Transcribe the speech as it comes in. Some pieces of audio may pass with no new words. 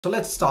So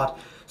let's start.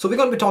 So we're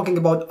going to be talking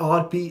about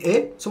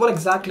RPA. So what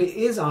exactly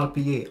is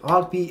RPA?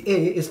 RPA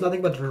is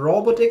nothing but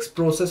robotics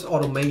process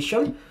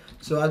automation.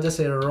 So I'll just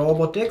say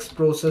robotics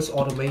process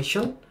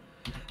automation.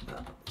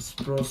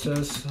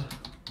 Process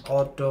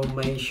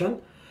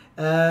automation.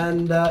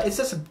 And it's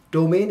just a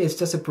domain, it's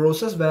just a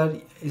process where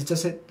it's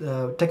just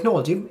a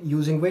technology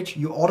using which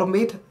you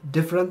automate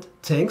different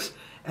things.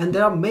 And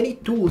there are many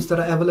tools that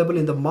are available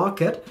in the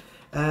market.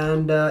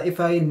 And if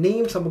I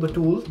name some of the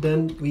tools,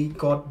 then we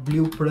got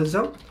Blue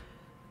Prism.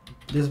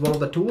 This is one of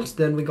the tools.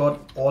 Then we got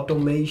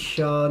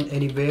Automation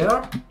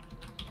Anywhere.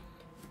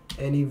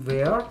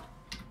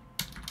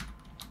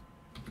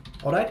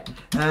 All right.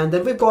 And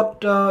then we've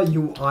got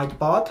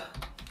Uipath.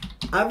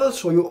 I will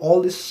show you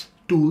all these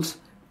tools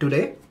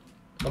today.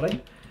 All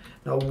right.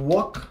 Now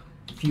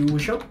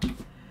Workfusion.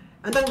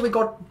 And then we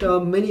got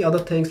many other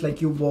things like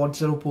Uipath,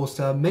 Zero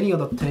Poster, many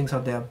other things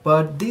are there.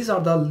 But these are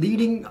the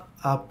leading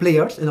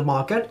players in the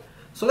market.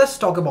 So let's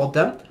talk about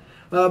them.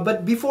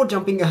 But before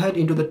jumping ahead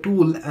into the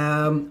tool,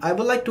 I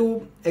would like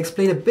to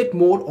explain a bit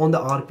more on the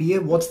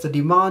RPA. What's the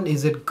demand?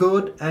 Is it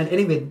good? And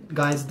anyway,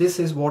 guys, this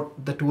is what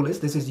the tool is.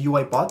 This is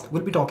Uipath.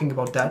 We'll be talking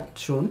about that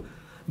soon.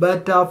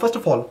 But first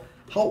of all,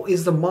 how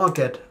is the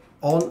market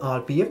on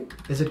RPA?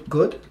 Is it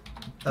good?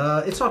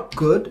 It's not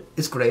good.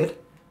 It's great.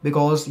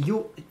 Because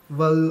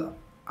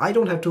I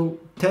don't have to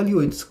tell you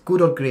it's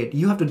good or great.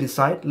 You have to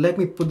decide. Let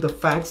me put the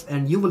facts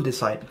and you will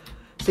decide.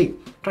 See,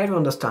 try to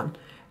understand.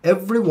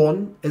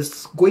 Everyone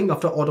is going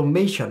after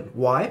automation.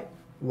 Why?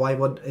 Why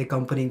would a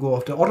company go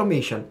after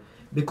automation?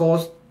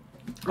 Because,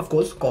 of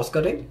course, cost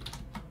cutting.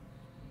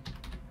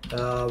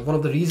 One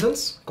of the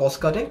reasons, cost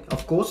cutting,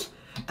 of course.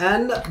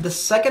 And the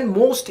second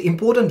most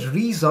important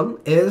reason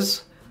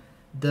is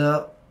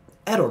the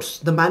errors,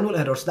 the manual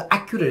errors, the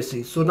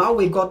accuracy. So now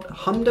we got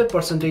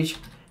 100%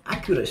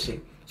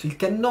 accuracy. So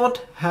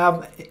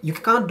you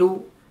can't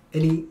do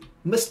any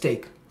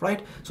mistake,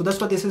 right? So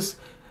that's why this is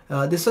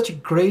such a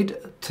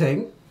great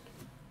thing,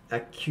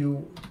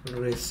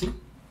 accuracy.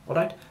 All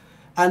right.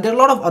 And there are a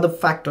lot of other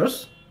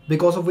factors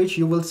because of which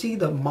you will see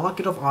the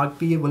market of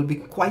RPA will be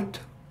quite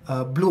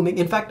blooming.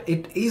 In fact,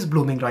 it is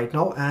blooming right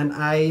now, and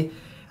I'm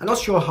not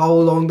sure how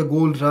long the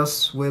gold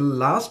rush will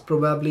last.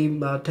 Probably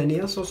 10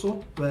 years or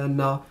so.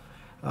 When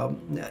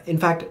in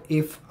fact,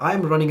 if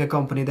I'm running a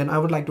company, then I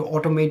would like to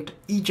automate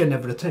each and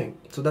everything.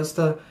 So that's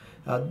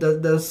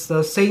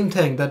the same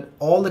thing that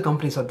all the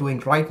companies are doing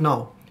right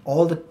now.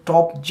 All the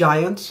top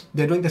giants,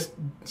 they're doing the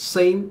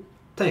same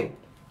thing.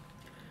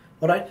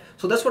 All right,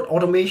 so that's what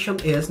automation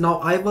is. Now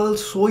I will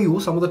show you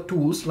some of the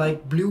tools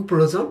like Blue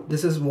Prism.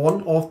 This is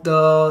one of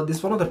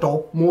the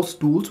top most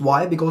tools.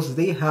 Why? Because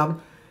they have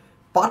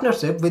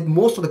partnership with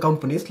most of the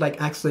companies like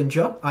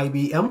Accenture,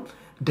 IBM,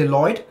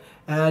 Deloitte,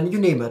 and you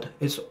name it.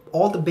 It's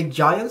all the big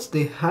giants.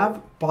 They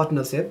have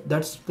partnership.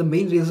 That's the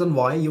main reason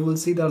why you will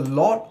see there are a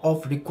lot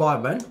of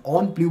requirement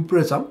on Blue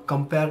Prism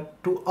compared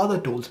to other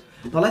tools.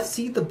 Now let's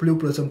see the Blue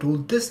Prism tool.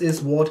 This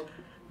is what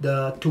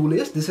the tool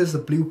is. This is the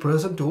Blue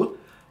Prism tool,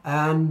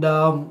 and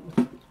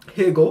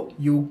here you go.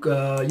 You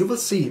will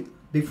see.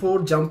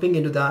 Before jumping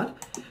into that,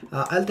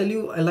 I'd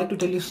like to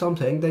tell you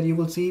something that you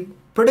will see.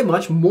 Pretty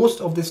much most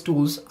of these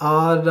tools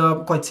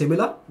are quite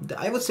similar.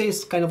 I would say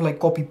it's kind of like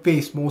copy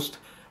paste most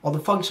of the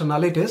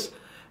functionalities.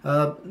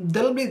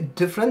 There will be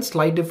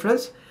slight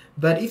difference,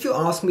 but if you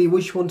ask me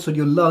which one should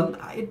you learn,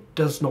 it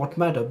does not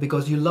matter,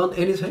 because you learn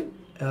anything.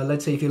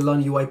 Let's say if you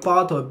learn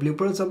Uipath or Blue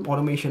Prism,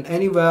 Automation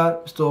Anywhere,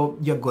 so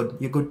you're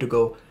good to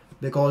go.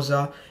 Because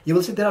you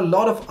will see there are a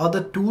lot of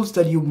other tools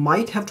that you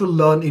might have to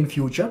learn in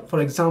future.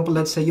 For example,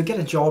 let's say you get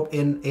a job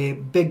in a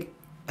big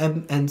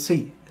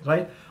MNC,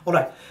 right? All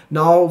right,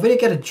 now when you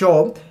get a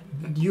job,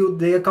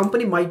 the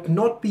company might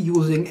not be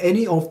using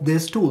any of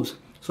these tools.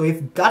 So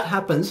if that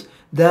happens,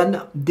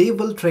 then they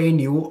will train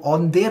you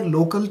on their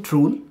local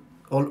tool.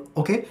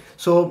 Okay,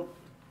 so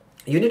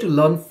you need to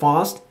learn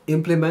fast,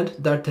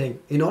 implement that thing.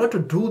 In order to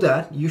do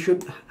that, you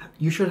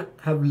should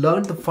have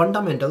learned the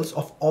fundamentals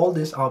of all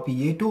these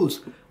RPA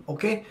tools.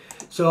 Okay,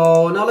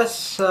 so now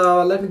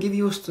let me give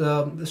you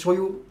show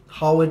you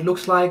how it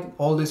looks like,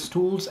 all these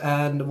tools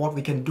and what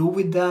we can do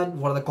with that.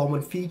 What are the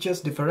common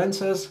features,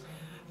 differences?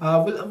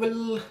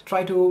 We'll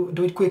try to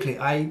do it quickly.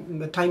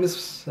 Time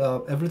is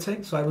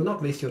everything, so I will not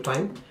waste your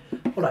time.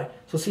 All right,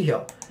 so see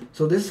here.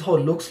 So this is how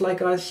it looks like,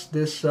 guys.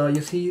 This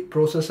you see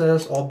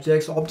processes,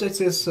 objects.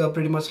 Objects is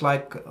pretty much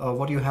like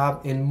what you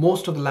have in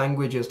most of the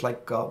languages.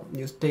 Like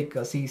you take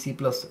C++,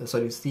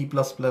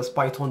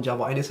 Python,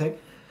 Java, anything.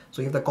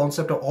 So you have the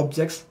concept of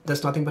objects.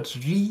 There's nothing but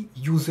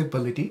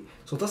reusability.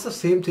 So that's the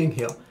same thing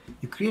here.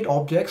 You create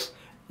objects.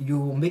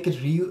 You make it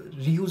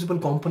reusable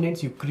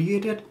components, you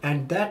create it,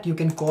 and that you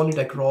can call it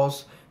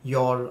across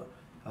your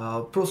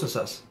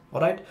processes.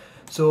 All right,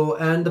 so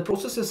and the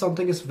process is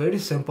something is very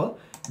simple.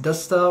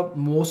 That's the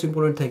most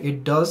important thing.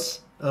 It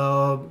does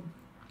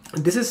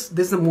this is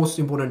the most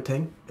important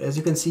thing. As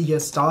you can see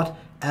here, start.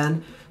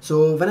 And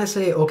so when I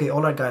say, okay,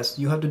 all right guys,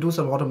 you have to do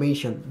some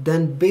automation,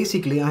 then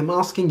basically I'm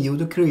asking you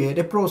to create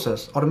a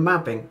process or a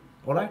mapping.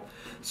 All right,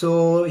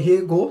 so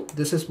here you go.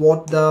 This is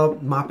what the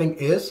mapping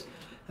is.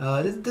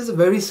 This is a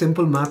very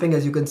simple mapping.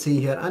 As you can see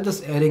here, I'm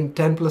just adding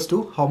 10 plus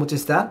 2. How much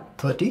is that?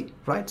 30,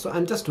 right? So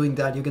I'm just doing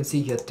that. You can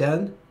see here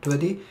 10,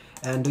 20,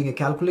 and doing a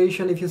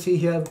calculation. If you see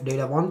here,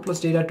 data 1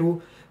 plus data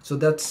 2, so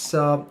that's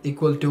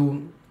equal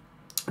to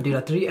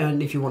data 3.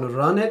 And if you want to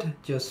run it,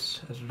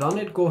 just run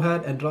it, go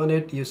ahead and run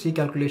it. You see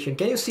calculation.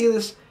 Can you see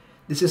this?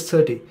 This is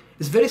 30.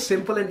 It's very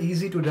simple and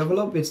easy to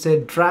develop. It's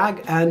a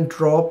drag and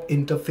drop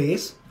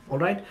interface. All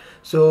right,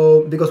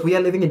 so because we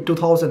are living in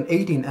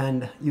 2018,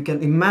 and you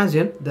can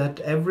imagine that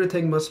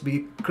everything must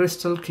be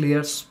crystal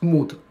clear,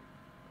 smooth.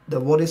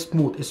 What is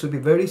smooth? It should be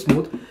very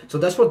smooth. So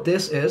that's what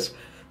this is.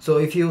 So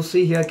if you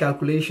see here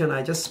calculation,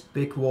 I just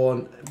pick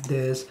one,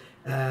 this,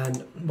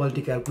 and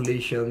multi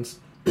calculations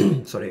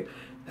sorry,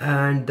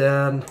 and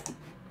then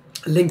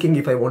linking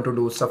if I want to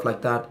do stuff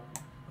like that.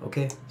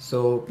 Okay,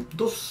 so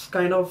those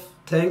kind of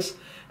things.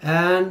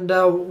 And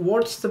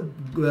what's the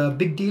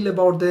big deal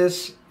about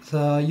this?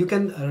 You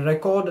can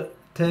record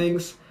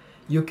things.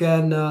 You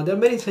can there are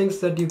many things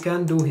that you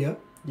can do here.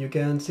 You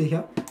can see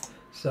here.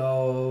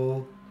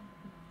 So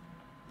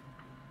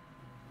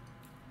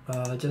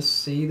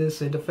just see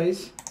this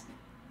interface.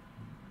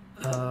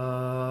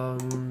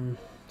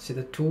 See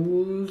the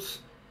tools,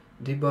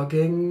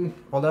 debugging,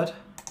 all that,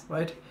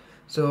 right?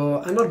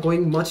 So I'm not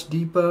going much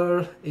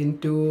deeper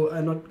into,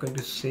 I'm not going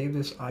to save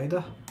this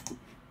either.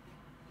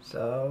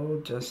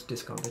 So just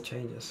discount the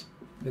changes,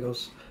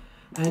 because,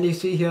 and you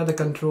see here the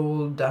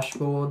control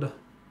dashboard.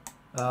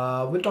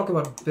 We'll talk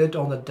about a bit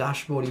on the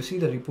dashboard. You see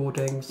the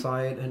reporting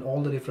side and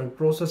all the different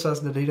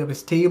processes, the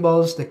database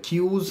tables, the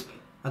queues,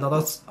 and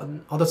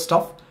other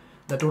stuff.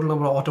 The total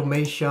number of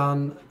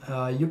automation.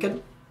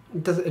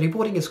 The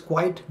reporting is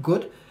quite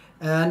good.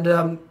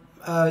 And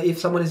if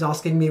someone is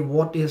asking me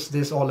what is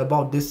this all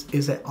about, this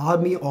is an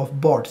army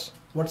of bots.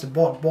 What's a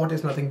bot? Bot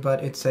is nothing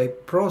but it's a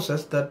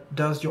process that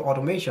does your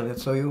automation.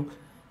 So you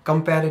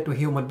compare it to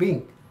human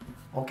being.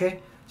 Okay,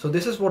 so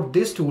this is what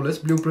this tool is,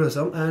 Blue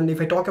Prism. And if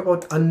I talk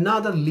about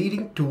another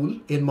leading tool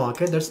in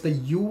market, that's the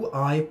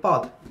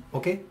Uipath.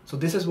 Okay, so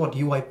this is what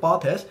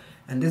Uipath is,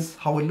 and this is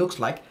how it looks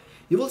like.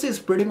 You will see it's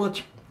pretty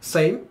much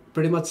same,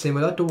 pretty much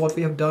similar to what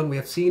we have done. We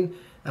have seen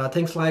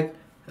things like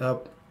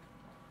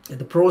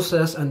the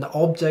process and the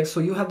objects.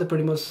 So you have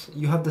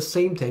you have the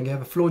same thing. You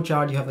have a flow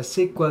chart, you have a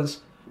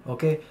sequence.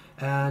 Okay,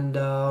 and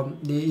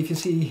if you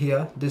see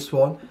here this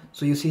one,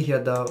 so you see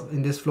here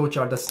in this flow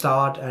chart the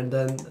start and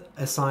then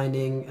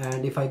assigning,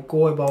 and if I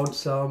go about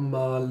some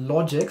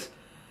logics,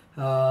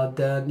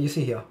 then you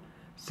see here.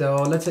 So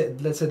let's say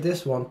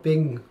this one,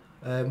 ping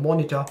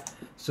monitor,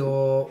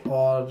 so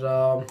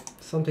or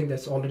something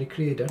that's already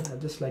created.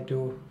 I'd just like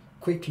to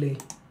quickly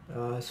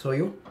show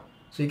you,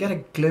 so you get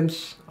a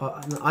glimpse,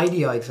 an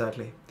idea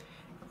exactly.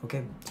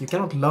 Okay, you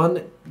cannot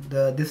learn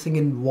this thing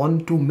in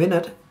 1-2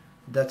 minutes.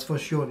 That's for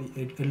sure.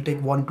 It'll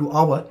take 1-2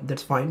 hours.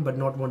 That's fine, but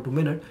not 1-2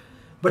 minutes.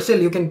 But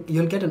still,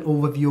 you'll get an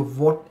overview of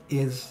what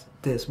is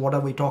this. What are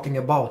we talking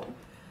about?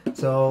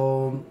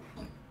 So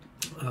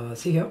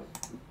see here,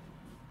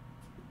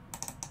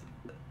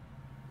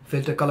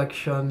 filter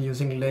collection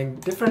using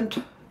link, different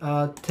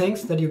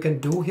things that you can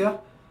do here.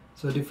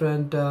 So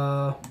different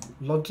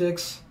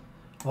logics,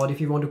 or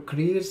if you want to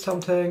create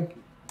something,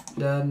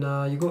 then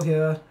you go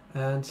here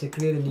and say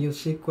create a new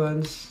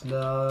sequence.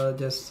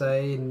 Just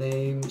say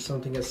name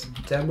something as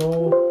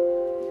demo.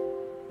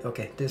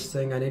 Okay, this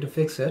thing I need to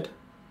fix it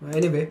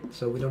anyway,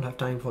 so we don't have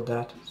time for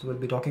that. So we'll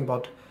be talking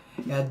about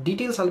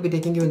details. I'll be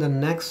taking you in the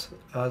next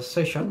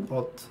session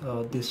of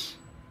this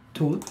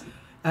tool.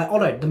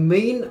 All right, the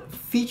main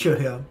feature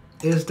here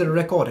is the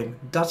recording.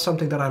 That's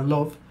something that I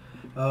love.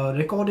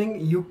 Recording,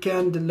 you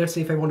can, let's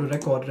say if I want to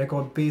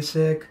record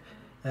basic,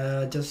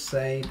 just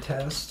say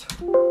test.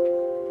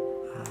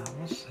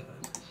 What's that?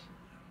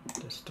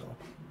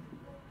 Desktop.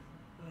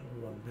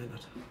 1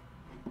 minute.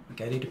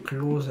 Okay, I need to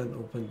close and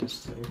open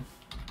this thing.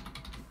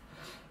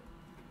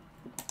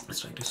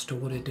 Let's try to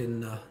store it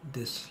in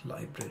this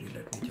library.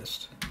 Let me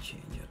just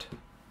change it.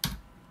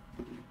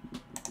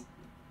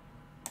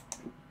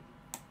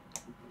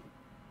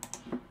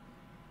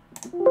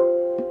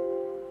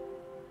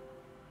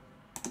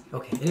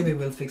 Okay, anyway,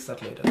 we'll fix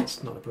that later.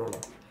 It's not a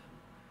problem.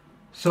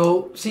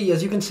 So see,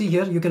 as you can see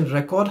here, you can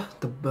record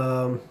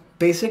the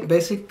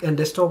basic and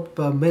desktop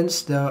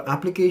means the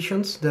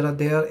applications that are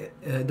there,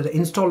 that are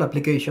installed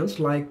applications,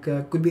 like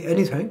could be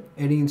anything,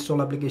 any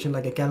install application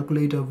like a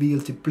calculator,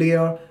 VLC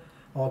player,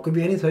 or could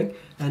be anything.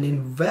 And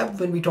in web,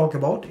 when we talk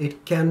about,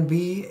 it can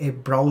be a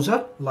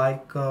browser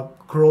like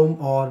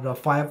Chrome or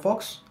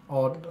Firefox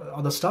or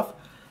other stuff.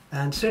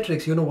 And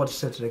Citrix, you know what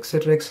Citrix?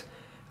 Citrix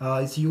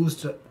is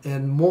used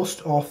in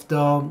most of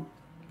the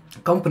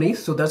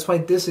companies, so that's why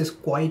this is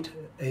quite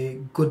a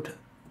good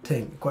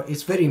thing.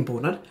 It's very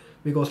important,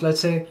 because let's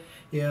say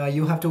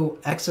you have to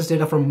access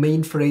data from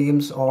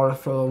mainframes or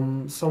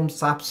from some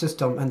SAP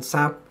system, and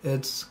SAP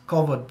it's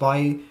covered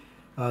by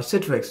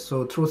Citrix.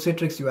 So through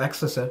Citrix you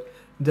access it,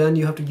 then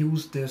you have to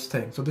use this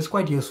thing. So this is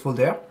quite useful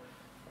there.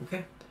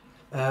 Okay,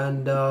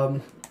 and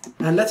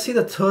let's see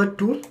the third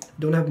tool.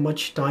 Don't have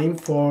much time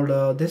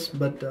for this,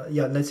 but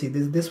yeah, let's see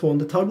this one.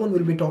 The third one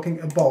we'll be talking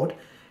about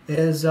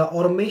is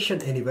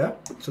Automation Anywhere.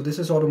 So this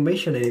is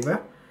Automation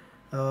Anywhere.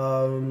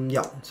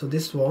 Yeah, so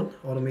this one,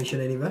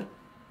 Automation Anywhere.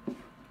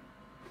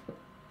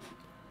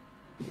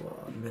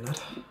 1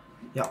 minute.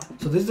 Yeah,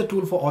 so this is the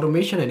tool for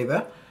Automation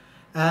Anywhere,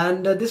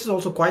 and this is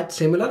also quite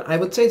similar. I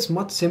would say it's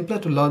much simpler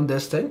to learn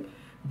this thing,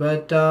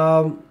 but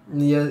yeah,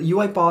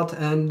 Uipath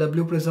and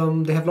Blue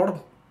Prism, they have a lot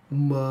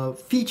of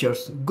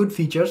features, good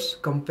features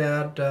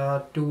compared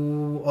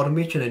to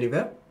Automation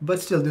Anywhere, but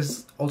still this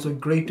is also a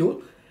great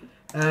tool.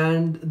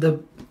 And the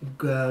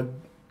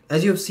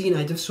as you have seen,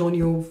 I just shown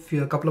you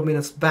a couple of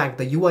minutes back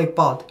the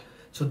Uipath.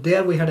 So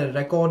there we had a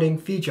recording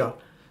feature.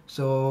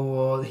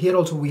 So here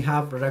also we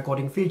have a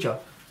recording feature,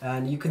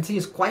 and you can see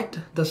it's quite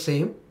the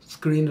same.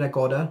 Screen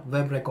recorder,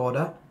 web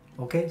recorder.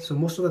 Okay, so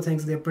most of the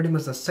things, they're pretty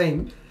much the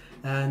same.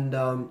 And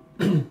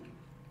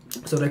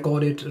so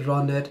record it,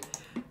 run it,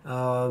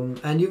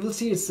 and you will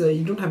see it's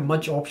you don't have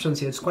much options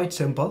here. It's quite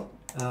simple.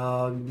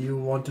 You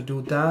want to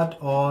do that,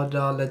 or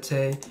let's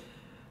say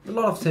a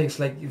lot of things,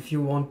 like if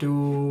you want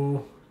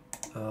to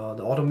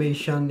the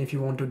automation, if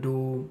you want to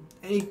do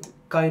any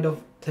kind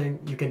of thing,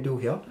 you can do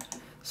here.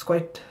 It's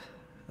quite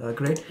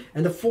great.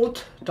 And the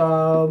fourth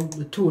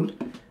tool,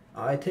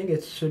 I think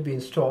it should be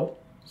installed.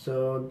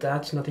 So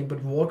that's nothing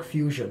but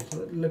Workfusion.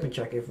 So let me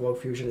check if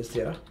Workfusion is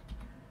there.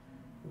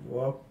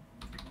 Workfusion.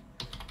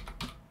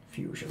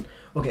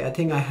 Okay, I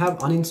think I have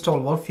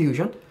uninstalled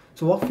Workfusion.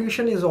 So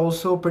Workfusion is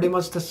also pretty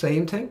much the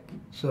same thing.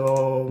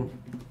 So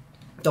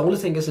the only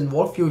thing is, in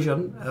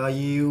Workfusion,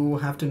 you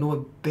have to know a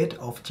bit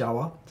of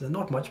Java. So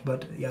not much,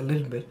 but yeah, a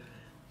little bit.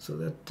 So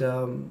that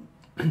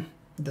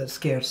that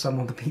scares some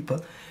of the people.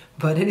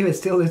 But anyway,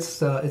 still,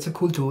 it's a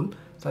cool tool.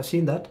 So I've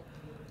seen that.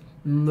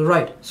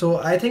 Right. So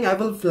I think I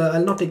will.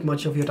 I'll not take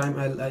much of your time.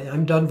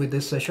 I'm done with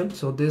this session.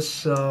 So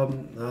this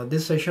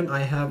this session, I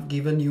have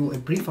given you a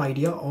brief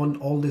idea on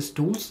all these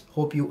tools.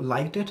 Hope you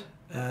liked it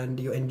and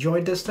you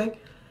enjoyed this thing.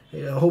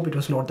 I hope it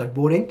was not that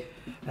boring.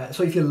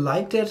 So if you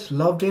liked it,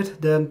 loved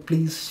it, then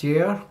please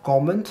share,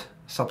 comment,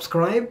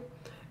 subscribe,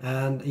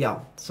 and yeah.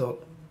 So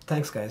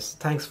thanks guys.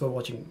 Thanks for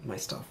watching my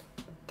stuff.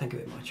 Thank you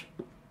very much.